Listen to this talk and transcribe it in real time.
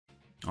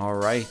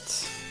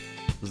Alright,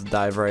 let's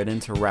dive right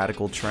into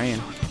Radical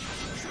Train.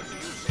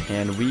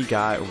 And we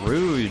got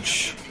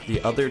Rouge,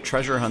 the other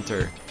treasure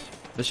hunter.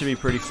 This should be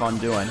pretty fun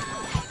doing.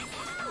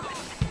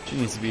 She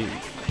needs to be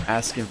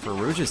asking for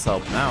Rouge's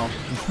help now.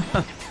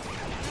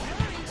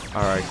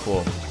 Alright,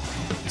 cool.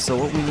 So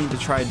what we need to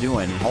try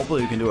doing,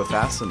 hopefully we can do it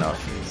fast enough,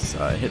 is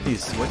hit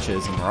these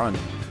switches and run.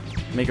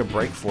 Make a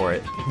break for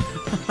it.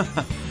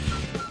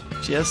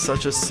 She has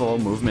such a slow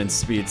movement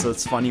speed, so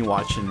it's funny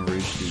watching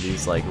Rouge do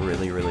these like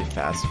really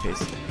fast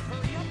paced.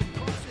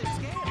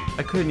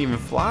 I couldn't even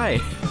fly.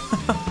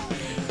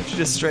 She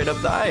just straight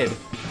up died.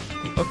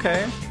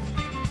 Okay.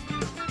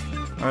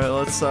 Alright,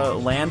 let's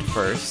land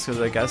first, because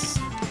I guess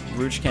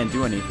Rouge can't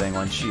do anything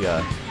when she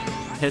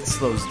hits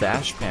those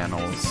dash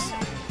panels.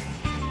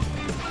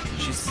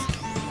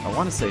 I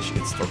want to say she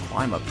can still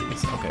climb up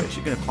these. Okay,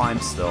 she can climb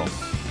still.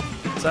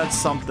 So that's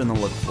something to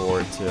look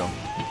forward to.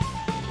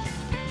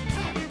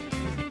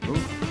 Ooh.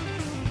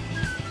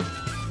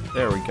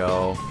 There we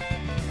go.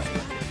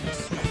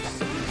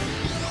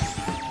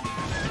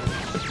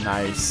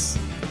 Nice.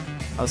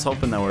 I was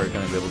hoping that we were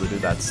going to be able to do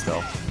that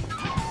still.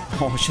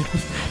 Oh,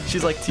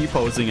 she's like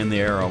T-posing in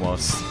the air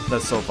almost.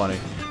 That's so funny.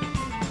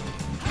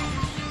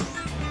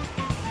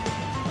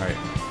 Alright.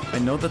 I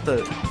know that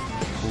the...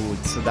 Ooh,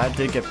 so that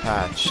did get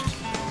patched.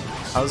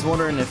 I was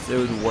wondering if it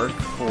would work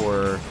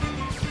for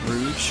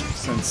Rouge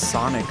since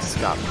Sonic's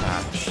got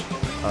patched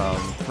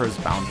for his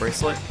bound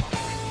bracelet.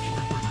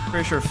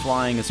 Pretty sure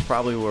flying is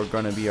probably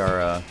going to be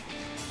our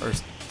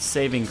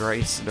saving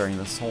grace during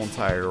this whole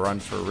entire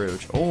run for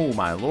Rouge. Oh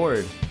my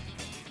lord!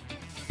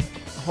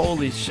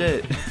 Holy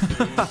shit!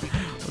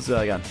 Let's do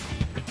that again.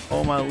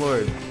 Oh my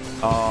lord!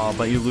 Oh,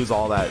 but you lose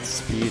all that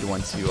speed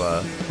once you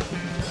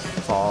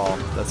fall.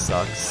 That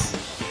sucks.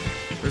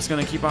 We're just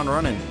gonna keep on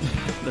running.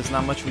 There's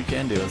not much we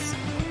can do. Let's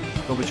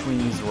go between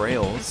these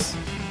rails.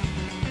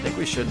 I think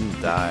we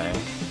shouldn't die.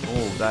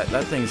 Oh,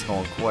 that thing's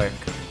going quick.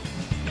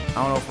 I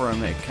don't know if we're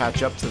gonna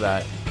catch up to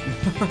that.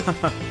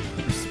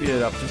 Speed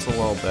it up just a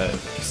little bit,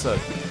 just to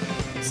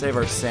save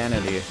our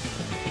sanity.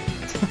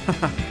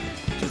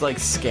 She's like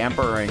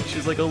scampering.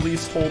 She's like,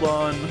 Elise, hold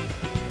on.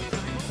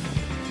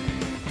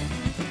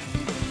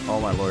 Oh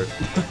my lord.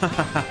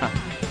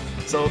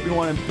 So if you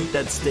want to beat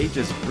that stage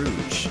as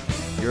Rouge,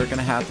 you're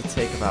gonna have to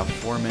take about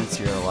 4 minutes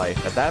of your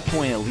life. At that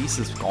point, Elise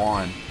is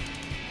gone.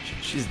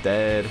 She's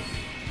dead.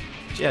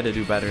 She had to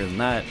do better than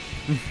that.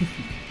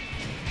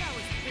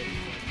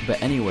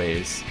 But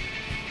anyways,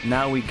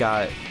 now we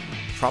got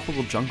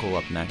Tropical Jungle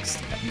up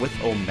next with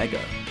Omega.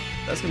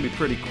 That's gonna be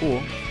pretty cool.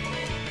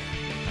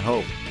 I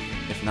hope.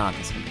 If not,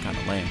 that's gonna be kind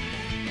of lame.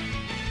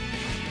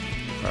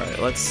 Alright,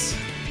 let's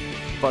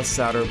bust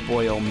out our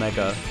boy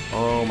Omega.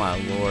 Oh my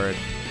lord.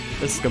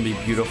 This is gonna be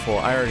beautiful.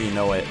 I already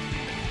know it.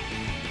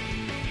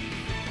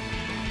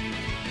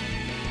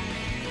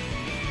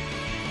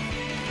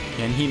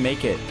 Can he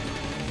make it?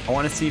 I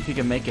want to see if he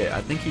can make it. I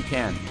think he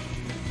can.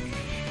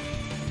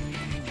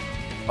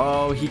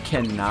 Oh, he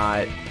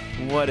cannot.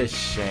 What a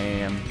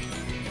shame.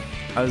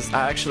 I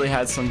actually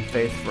had some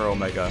faith for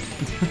Omega.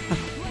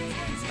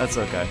 That's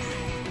okay.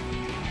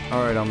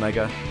 Alright,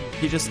 Omega.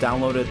 He just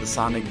downloaded the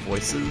Sonic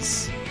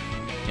voices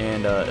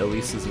and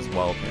Elise's as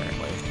well,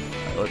 apparently.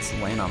 Alright, let's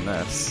land on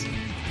this.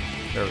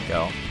 There we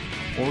go.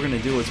 What we're going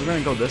to do is we're going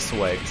to go this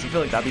way, because I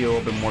feel like that'd be a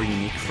little bit more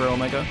unique for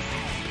Omega.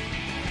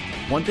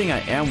 One thing I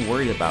am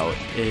worried about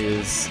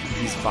is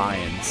these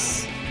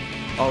vines.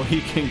 Oh,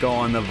 he can go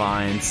on the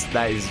vines.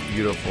 That is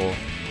beautiful.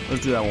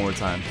 Let's do that one more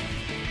time.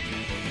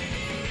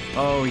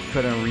 Oh, he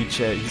couldn't reach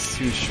it. He's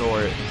too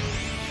short.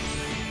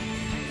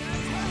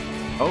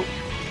 Oh,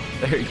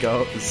 there he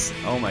goes.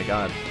 Oh my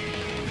god.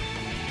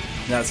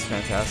 That's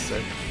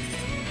fantastic.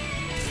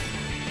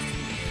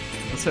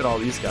 Let's hit all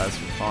these guys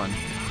for fun.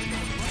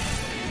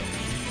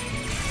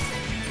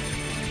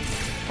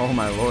 Oh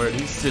my lord,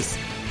 he's just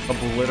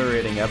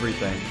obliterating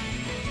everything.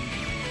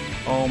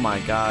 Oh my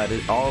god,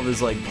 all of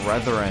his like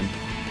brethren.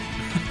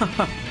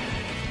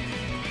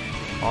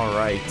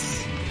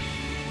 Alright.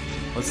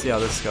 Let's see how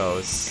this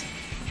goes.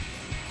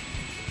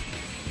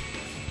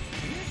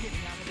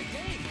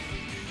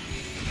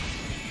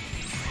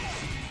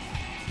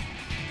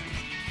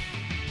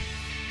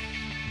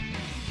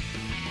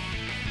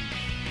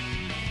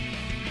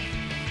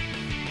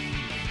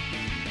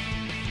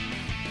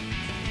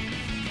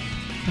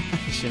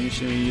 Shimmy,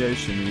 shimmy, yeah,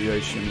 shimmy, yeah,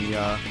 shimmy,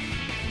 yeah.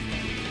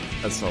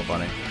 That's so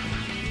funny.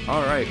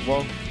 Alright,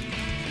 well,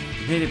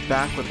 we made it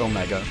back with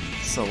Omega,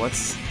 so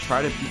let's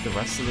try to beat the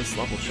rest of this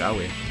level, shall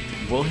we?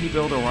 Will he be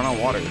able to run on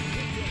water?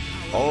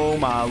 Oh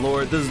my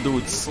lord, this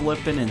dude's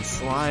slipping and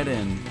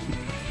sliding.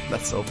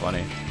 That's so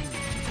funny.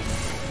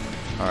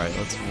 Alright,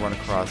 let's run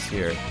across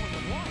here.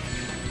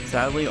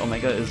 Sadly,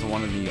 Omega is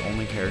one of the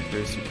only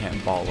characters who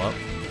can't ball up,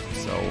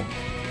 so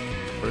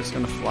we're just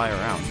gonna fly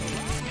around.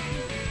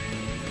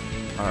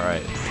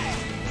 Alright.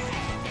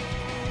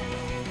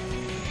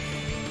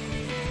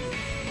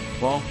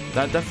 Well,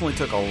 that definitely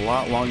took a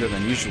lot longer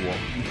than usual.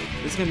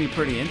 This is going to be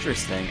pretty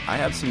interesting. I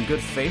have some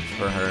good faith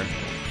for her.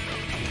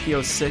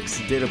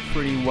 P-06 did a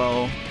pretty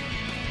well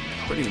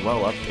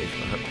update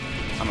for her.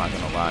 I'm not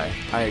gonna lie.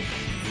 I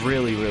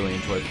really, really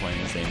enjoy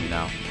playing as Amy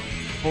now.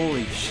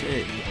 Holy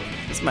shit.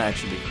 This might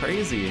actually be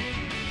crazy.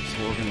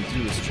 So what we're gonna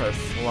do is try to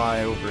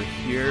fly over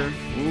here.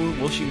 Ooh,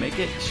 will she make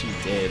it? She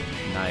did.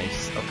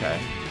 Nice. Okay.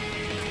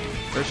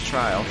 First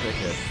try, I'll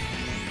take it.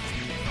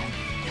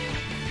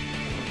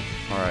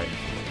 Alright.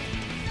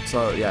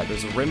 So yeah,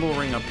 there's a rainbow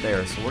ring up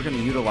there, so we're gonna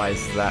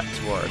utilize that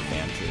to our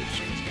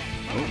advantage.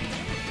 Oh,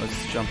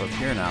 let's jump up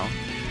here now.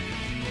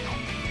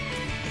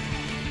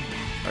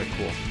 Alright,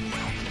 cool.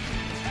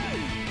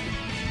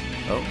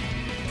 Oh.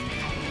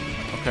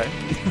 Okay.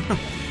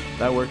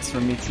 That works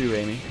for me too,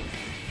 Amy.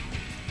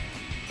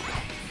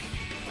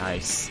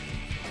 Nice.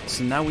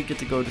 So now we get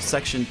to go to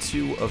section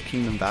 2 of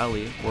Kingdom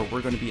Valley, where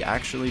we're going to be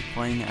actually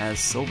playing as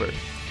Silver.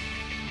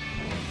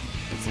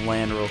 Let's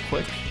land real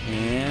quick,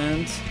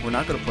 and we're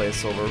not going to play as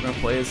Silver, we're going to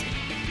play as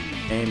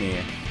Amy.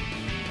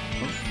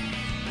 Oh,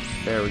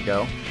 there we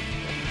go.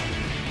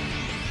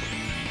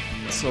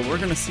 So we're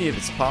going to see if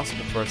it's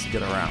possible for us to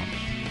get around.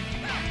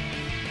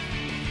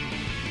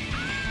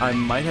 I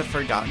might have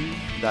forgotten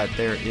that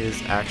there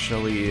is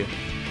actually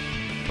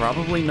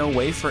probably no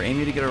way for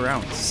Amy to get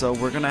around, so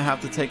we're gonna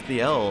have to take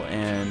the L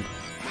and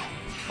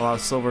allow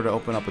Silver to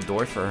open up a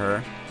door for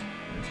her.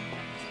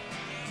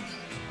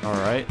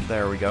 Alright,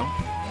 there we go.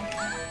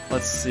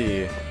 Let's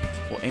see.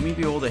 Will Amy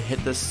be able to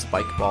hit this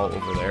spike ball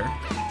over there?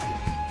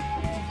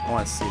 I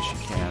want to see if she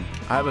can.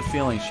 I have a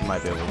feeling she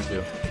might be able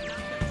to.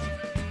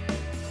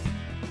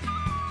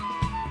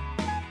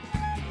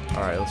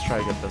 Alright, let's try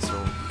to get this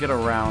or get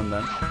around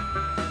then.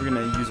 We're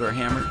gonna use our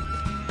hammer.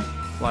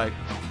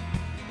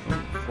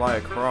 Fly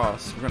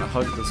across. We're gonna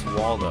hug this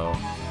wall though.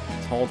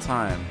 This whole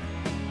time.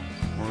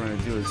 What we're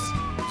gonna do is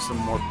do some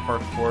more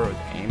parkour with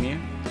Amy.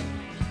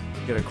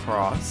 Get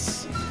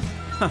across.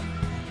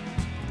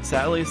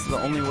 Sadly, it's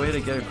the only way to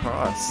get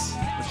across,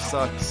 which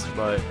sucks,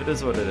 but it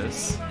is what it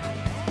is.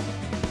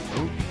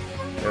 Ooh,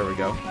 there we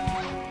go.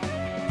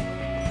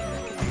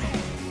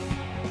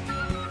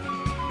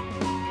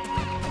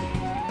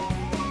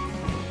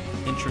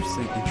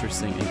 Interesting,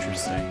 interesting,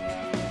 interesting.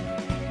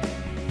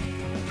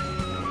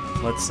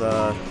 Let's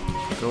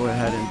go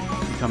ahead and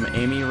become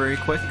Amy very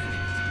quick.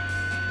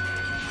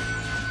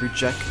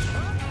 Reject.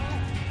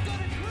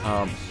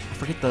 I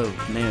forget the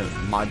name.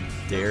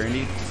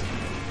 Modernity.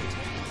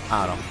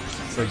 I don't know.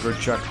 It's like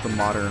reject the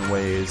modern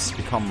ways,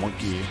 become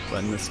monkey,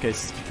 but in this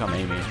case, it's become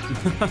Amy.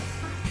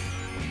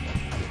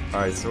 All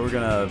right, so we're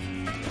gonna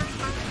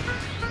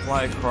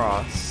fly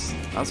across.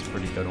 That was a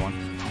pretty good one.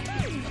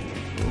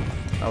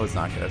 Ooh, that was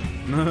not good.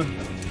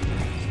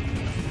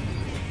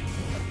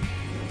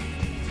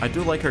 I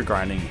do like her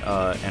grinding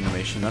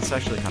animation. That's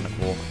actually kind of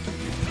cool.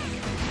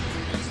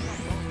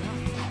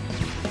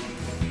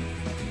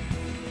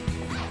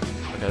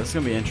 Okay, this is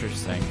gonna be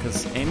interesting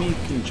because Amy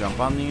can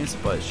jump on these,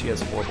 but she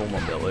has horrible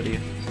mobility.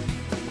 It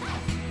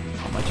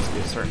might just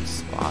be a certain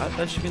spot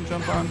that she can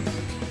jump on.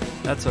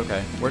 That's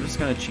okay. We're just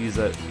gonna cheese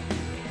it.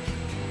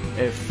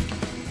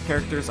 If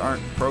characters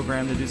aren't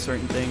programmed to do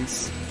certain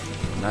things,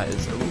 that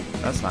is. Ooh,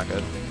 that's not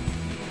good.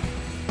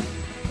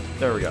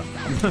 There we go.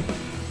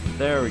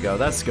 There we go.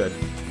 That's good.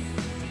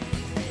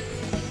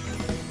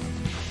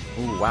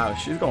 Ooh, wow,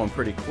 she's going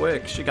pretty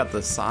quick. She got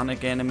the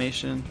Sonic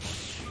animation.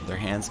 Their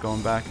hands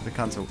going back. The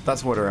console.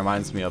 That's what it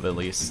reminds me of, at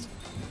least.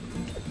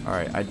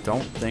 Alright, I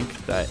don't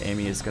think that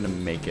Amy is going to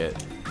make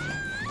it.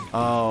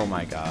 Oh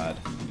my god.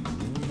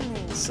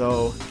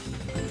 So,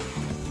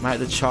 I might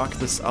have to chalk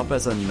this up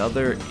as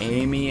another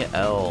Amy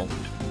L.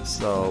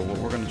 So, what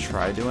we're going to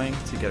try doing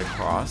to get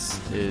across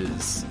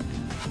is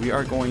we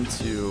are going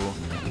to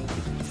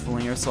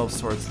fling ourselves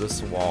towards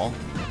this wall.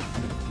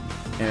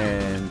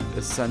 And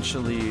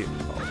essentially,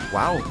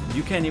 wow,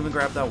 you can't even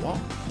grab that wall.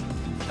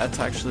 That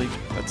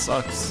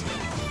sucks.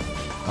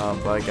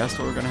 But I guess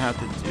what we're gonna have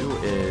to do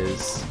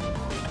is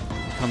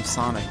become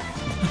Sonic.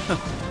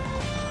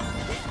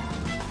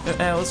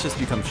 Let's just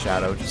become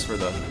Shadow, just for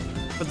the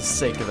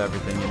sake of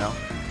everything, you know.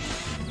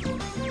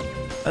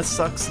 That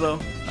sucks though.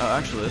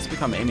 Actually, let's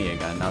become Amy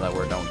again now that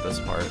we're done with this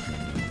part.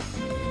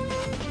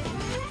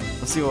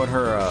 Let's see what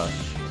her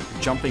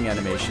jumping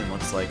animation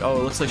looks like. Oh,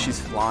 it looks like she's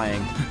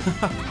flying.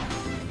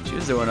 She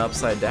was doing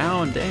upside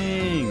down.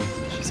 Dang,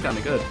 she's kind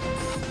of good.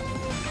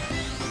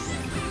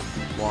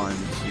 1, 2,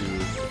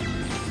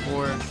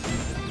 4.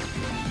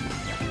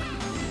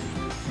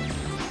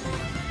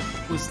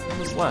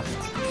 Who's left?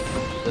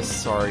 This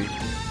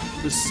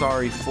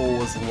sorry fool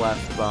was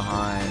left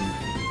behind.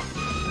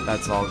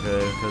 That's all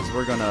good, because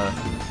we're gonna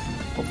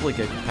hopefully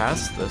get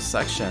past this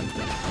section.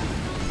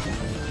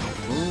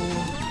 Ooh.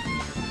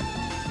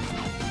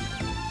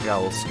 I got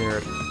a little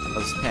scared. I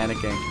was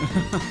panicking.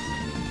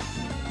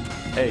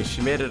 Hey,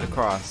 she made it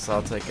across, so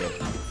I'll take it.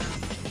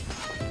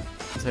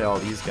 I'll take all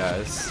these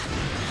guys.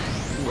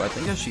 Ooh, I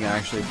think that she can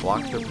actually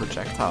block the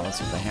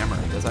projectiles with the hammer.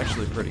 That's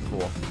actually pretty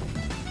cool.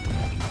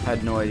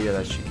 Had no idea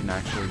that she can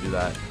actually do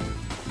that.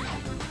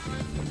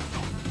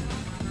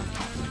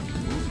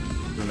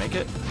 Ooh, did we make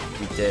it?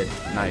 We did.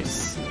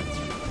 Nice.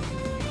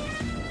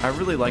 I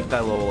really like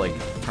that little, like,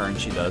 turn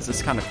she does.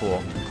 It's kind of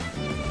cool.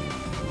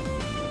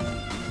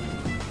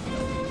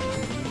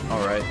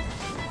 Alright.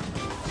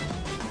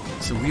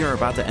 So we are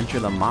about to enter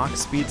the Mach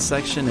speed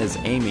section as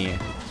Amy.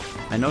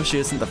 I know she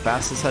isn't the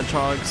fastest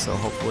hedgehog, so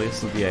hopefully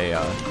this will be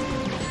a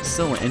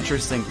still an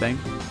interesting thing.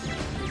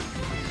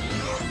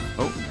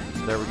 Oh,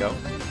 there we go.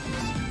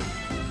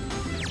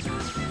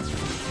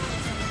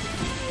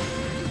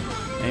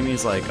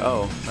 Amy's like,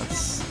 oh,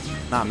 that's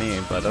not me,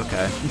 but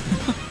okay.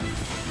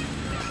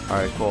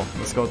 Alright, cool.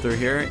 Let's go through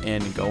here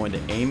and go into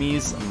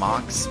Amy's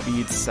Mach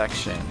speed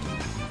section.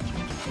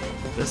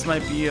 This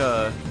might be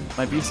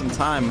some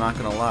time, not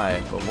gonna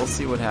lie, but we'll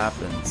see what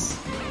happens.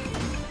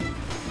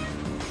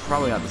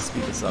 Probably have to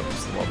speed this up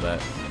just a little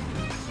bit.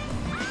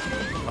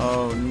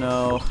 Oh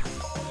no.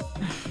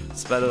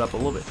 Sped it up a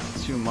little bit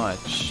too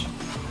much.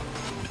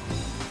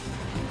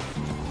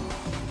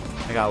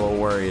 I got a little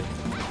worried.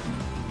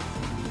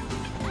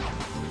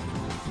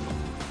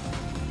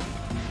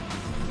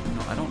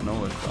 No, I don't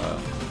know if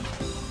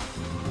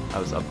I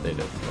was updated,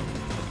 but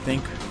I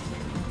think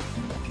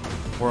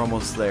we're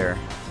almost there.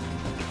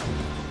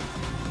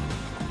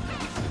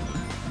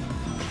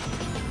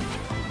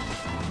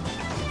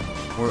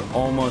 We're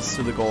almost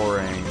to the goal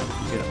ring.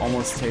 You can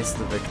almost taste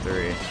the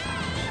victory.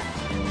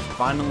 And we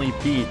finally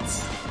beat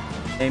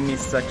Amy's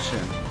section.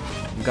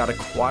 We got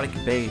Aquatic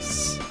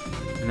Base,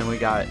 and then we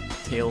got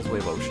Tails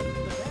Wave Ocean.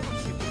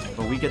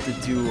 But we get to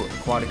do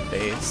Aquatic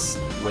Base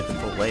with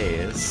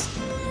Blaze.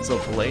 So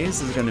Blaze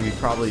is going to be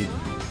probably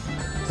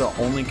the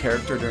only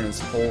character during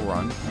this whole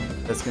run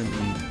that's going to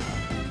be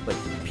like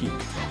peak,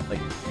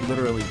 like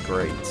literally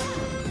great.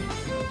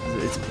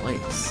 It's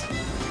Blaze.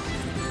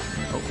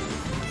 Oh,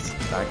 it's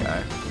that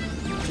guy.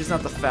 She's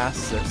not the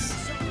fastest.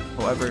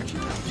 However,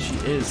 she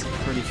is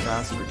pretty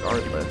fast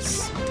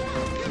regardless.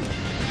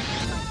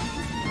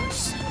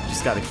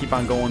 Just gotta keep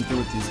on going through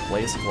with these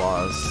Blaze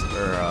Claws,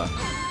 or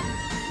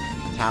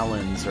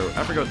Talons, or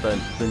I forget what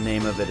the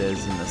name of it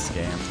is in this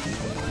game.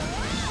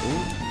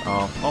 Ooh,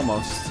 oh,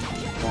 almost.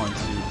 1, 2,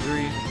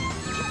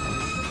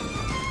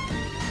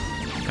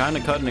 3. Kinda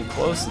cutting it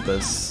close to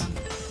this.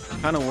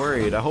 Kinda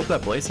worried. I hope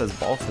that Blaze has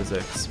ball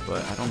physics,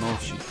 but I don't know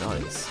if she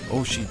does.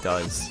 Oh, she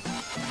does.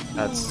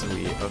 That's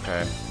sweet.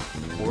 Okay.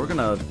 Well, we're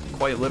gonna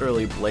quite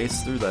literally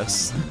blaze through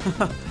this.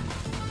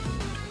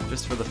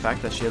 Just for the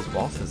fact that she has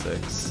ball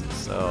physics.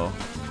 So,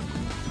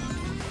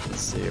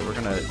 let's see. We're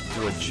gonna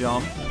do a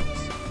jump.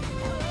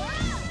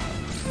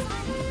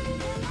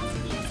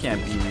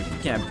 Can't be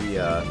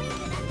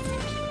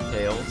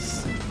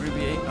Tails. We're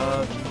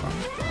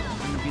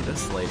gonna be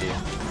this lady.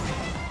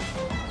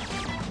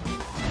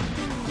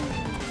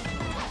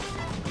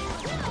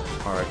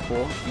 Alright,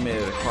 cool. We made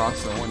it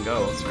across in one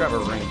go. Let's grab a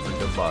ring for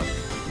good luck.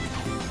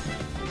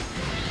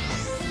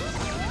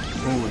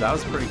 Ooh, that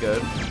was pretty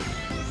good.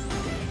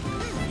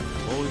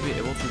 Will we be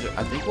able to do?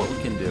 I think what we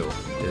can do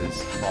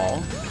is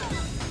fall.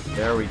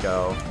 There we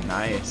go.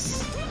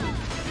 Nice.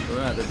 We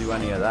don't have to do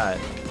any of that.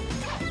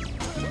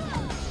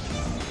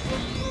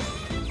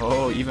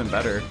 Oh, even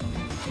better.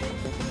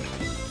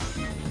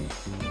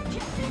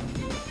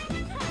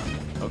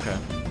 Okay,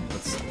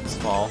 let's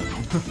fall.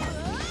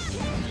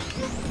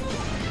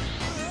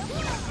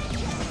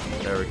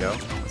 There we go.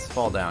 Let's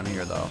fall down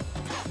here though.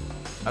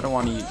 I don't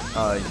want to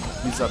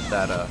use up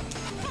that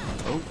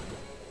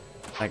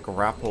that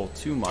grapple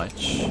too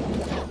much.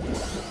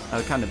 That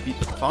would kind of beat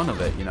the fun of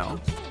it, you know.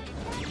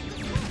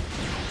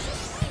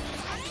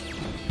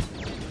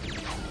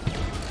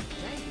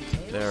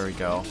 There we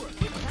go.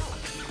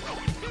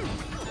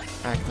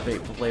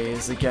 Activate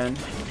Blaze again.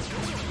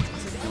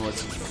 And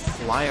let's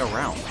fly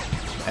around.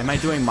 Am I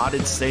doing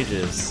modded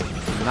stages?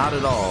 Not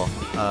at all.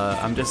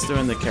 I'm just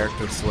doing the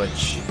character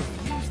switch.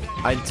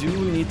 I do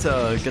need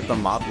to get the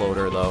mod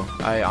loader though.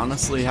 I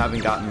honestly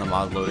haven't gotten the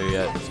mod loader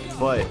yet,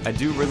 but I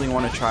do really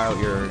want to try out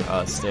your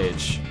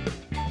stage.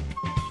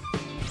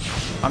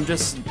 I'm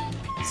just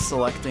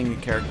selecting a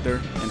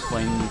character and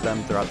playing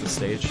them throughout the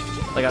stage.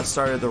 Like I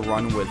started the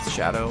run with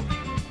Shadow,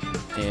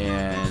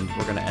 and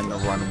we're gonna end the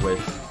run with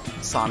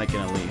Sonic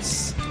and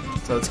Elise.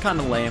 So it's kind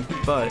of lame,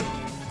 but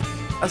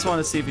I just want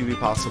to see if it'd be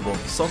possible.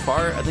 So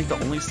far, I think the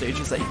only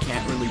stages that you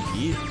can't really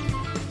beat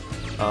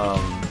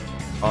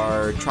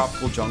are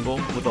Tropical Jungle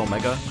with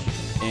Omega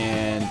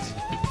and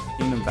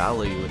Kingdom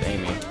Valley with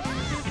Amy.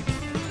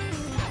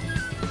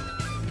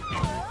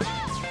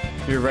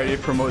 You're ready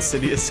to promote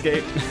City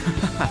Escape?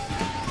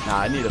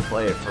 Nah, I need to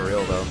play it for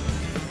real though.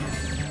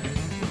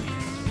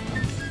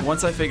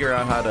 Once I figure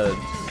out how to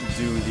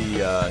do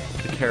the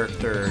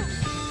character,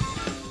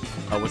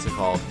 what's it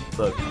called?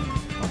 Oh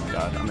my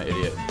god, I'm an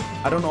idiot.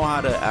 I don't know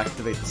how to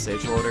activate the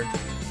stage loader.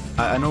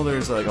 I know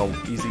there's like a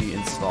easy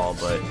install,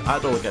 but I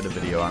have to look at a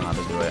video on how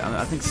to do it.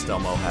 I think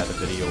Stelmo had a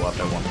video up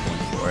at one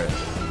point for it.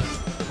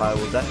 But I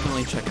will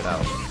definitely check it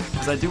out.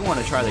 Because I do want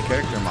to try the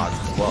character mods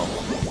as well.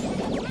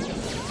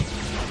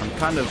 I'm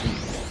kind of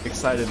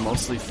excited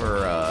mostly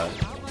for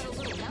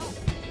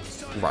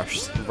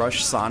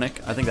Rush Sonic.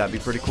 I think that'd be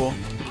pretty cool.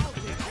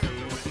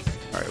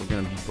 Alright, we're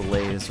gonna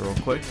blaze real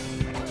quick.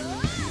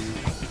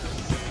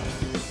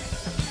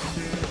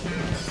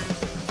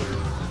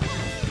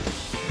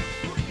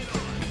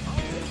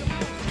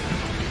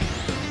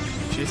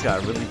 He's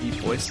got a really deep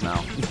voice now.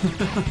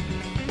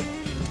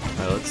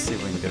 Alright, let's see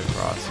if we can get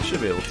across. We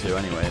should be able to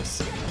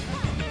anyways.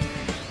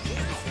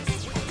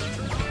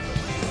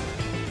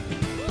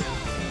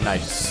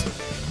 Nice.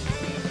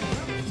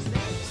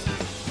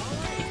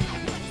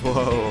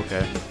 Whoa, okay.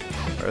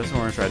 Alright, this is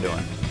what we're gonna try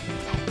doing.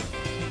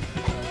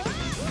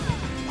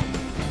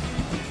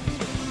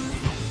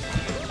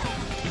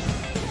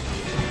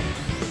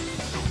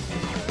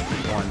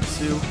 One,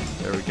 two,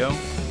 there we go.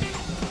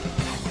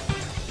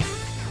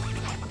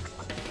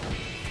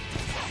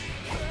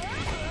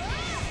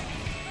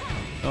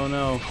 Oh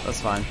no,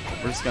 that's fine.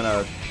 We're just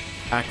gonna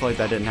act like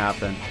that didn't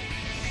happen.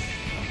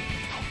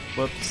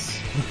 Whoops.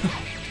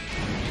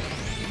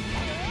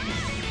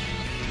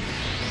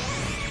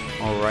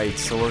 Alright,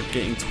 so we're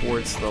getting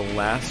towards the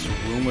last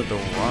room of the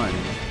run.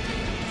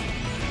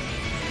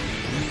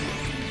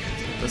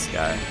 This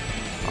guy.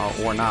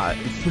 Or not.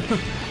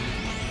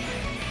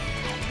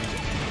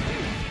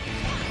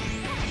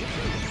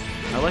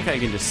 I like how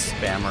you can just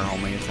spam our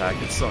homing attack.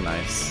 It's so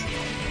nice.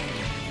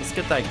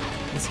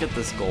 Let's get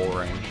this goal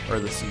ring, or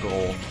this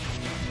goal,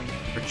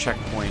 or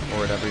checkpoint, or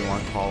whatever you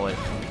want to call it.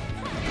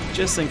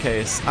 Just in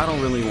case. I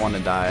don't really want to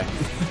die.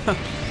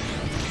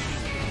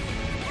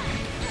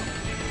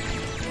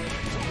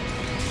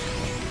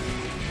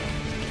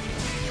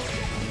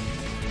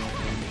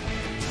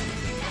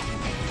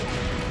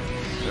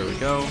 There we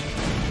go.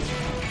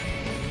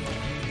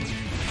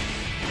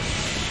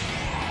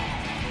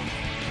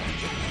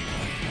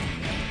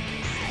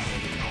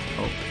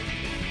 Oh.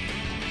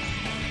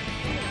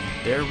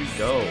 There we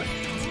go.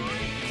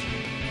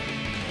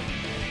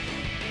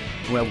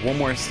 We have one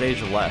more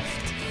stage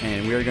left,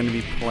 and we are going to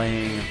be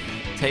playing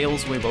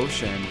Tails Wave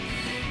Ocean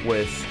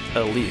with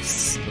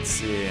Elise. Let's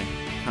see.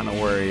 Kind of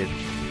worried.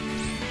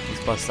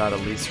 Let's bust out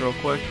Elise real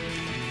quick.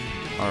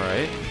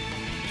 Alright.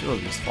 She'll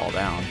just fall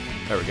down.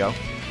 There we go.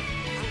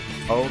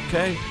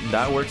 Okay,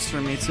 that works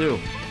for me too.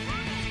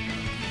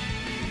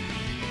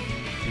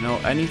 You know,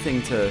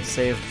 anything to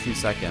save a few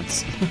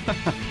seconds.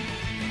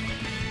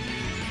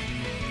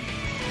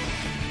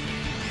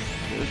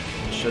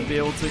 Should be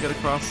able to get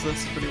across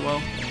this pretty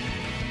well.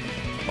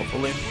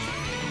 Hopefully.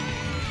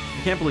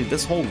 I can't believe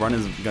this whole run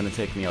is going to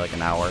take me like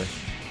an hour.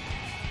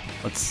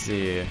 Let's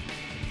see.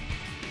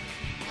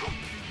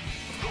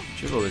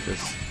 Should be able to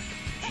just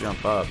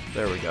jump up.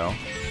 There we go.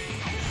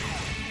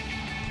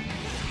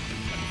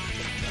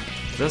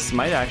 This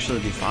might actually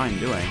be fine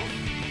doing.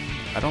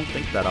 I don't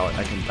think that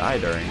I can die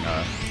during,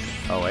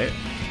 oh wait.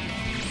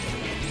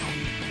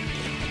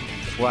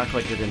 We'll act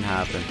like it didn't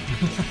happen.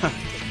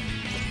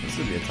 This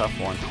would be a tough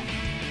one.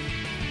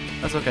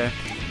 That's okay.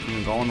 You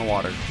can go in the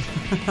water.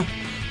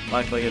 We'll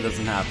act like it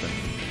doesn't happen.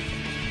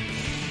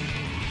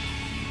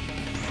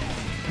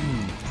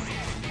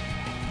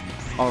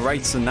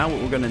 Alright, so now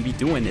what we're gonna be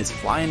doing is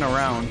flying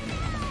around.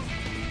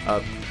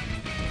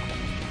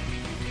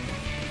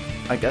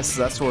 I guess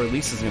that's where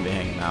Elise is gonna be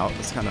hanging out.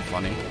 That's kind of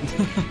funny.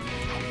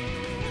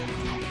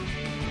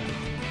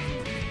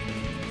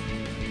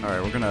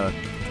 Alright, we're gonna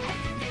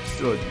just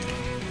do a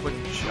quick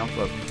jump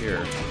up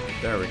here.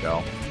 There we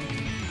go.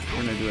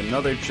 We're gonna do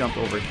another jump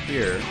over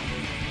here.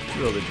 To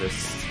be able to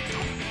just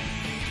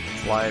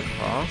fly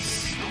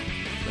across.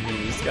 Look at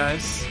these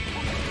guys.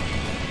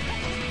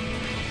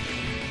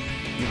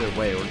 Either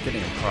way, we're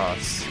getting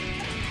across.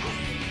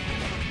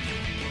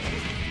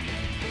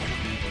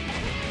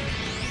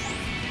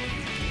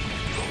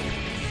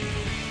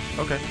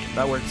 Okay,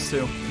 that works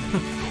too.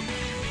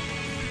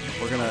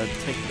 We're gonna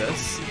take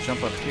this,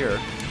 jump up here,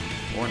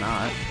 or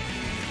not.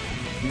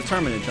 I'm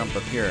determined to jump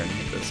up here and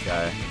hit this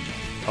guy.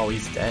 Oh,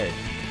 he's dead.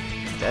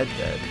 He's dead.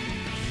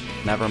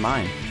 Never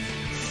mind.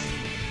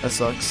 That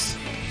sucks.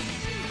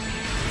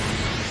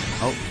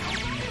 Oh.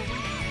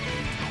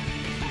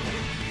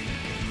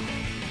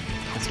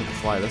 Guess we can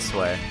fly this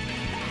way.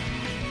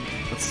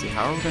 Let's see,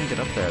 how are we gonna get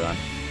up there then?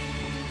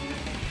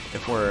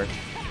 If we're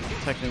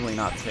technically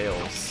not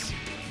Tails.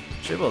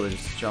 Should be able to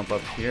just jump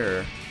up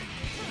here.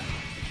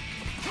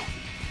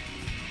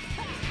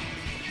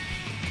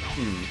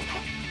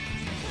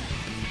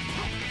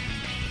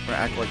 Or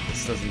act like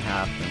this doesn't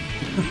happen.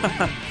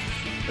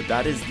 But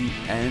that is the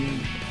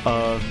end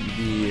of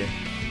the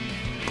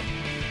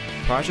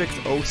Project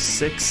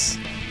 06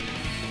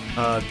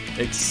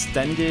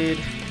 extended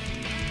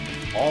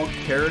all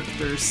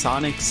character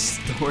Sonic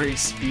story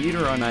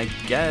speedrun, I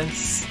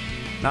guess.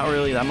 Not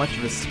really that much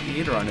of a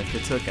speedrun if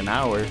it took an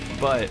hour,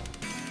 but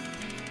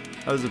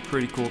that was a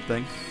pretty cool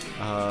thing.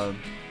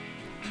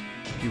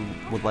 If you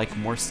would like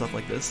more stuff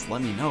like this,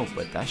 let me know,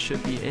 but that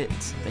should be it.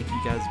 Thank you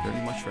guys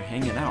very much for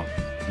hanging out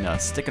and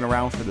sticking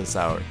around for this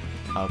hour.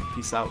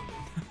 Peace out.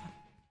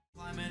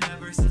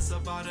 Ever since the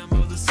bottom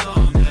of the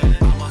song,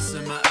 I'm lost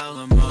in my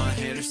element,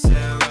 haters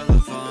say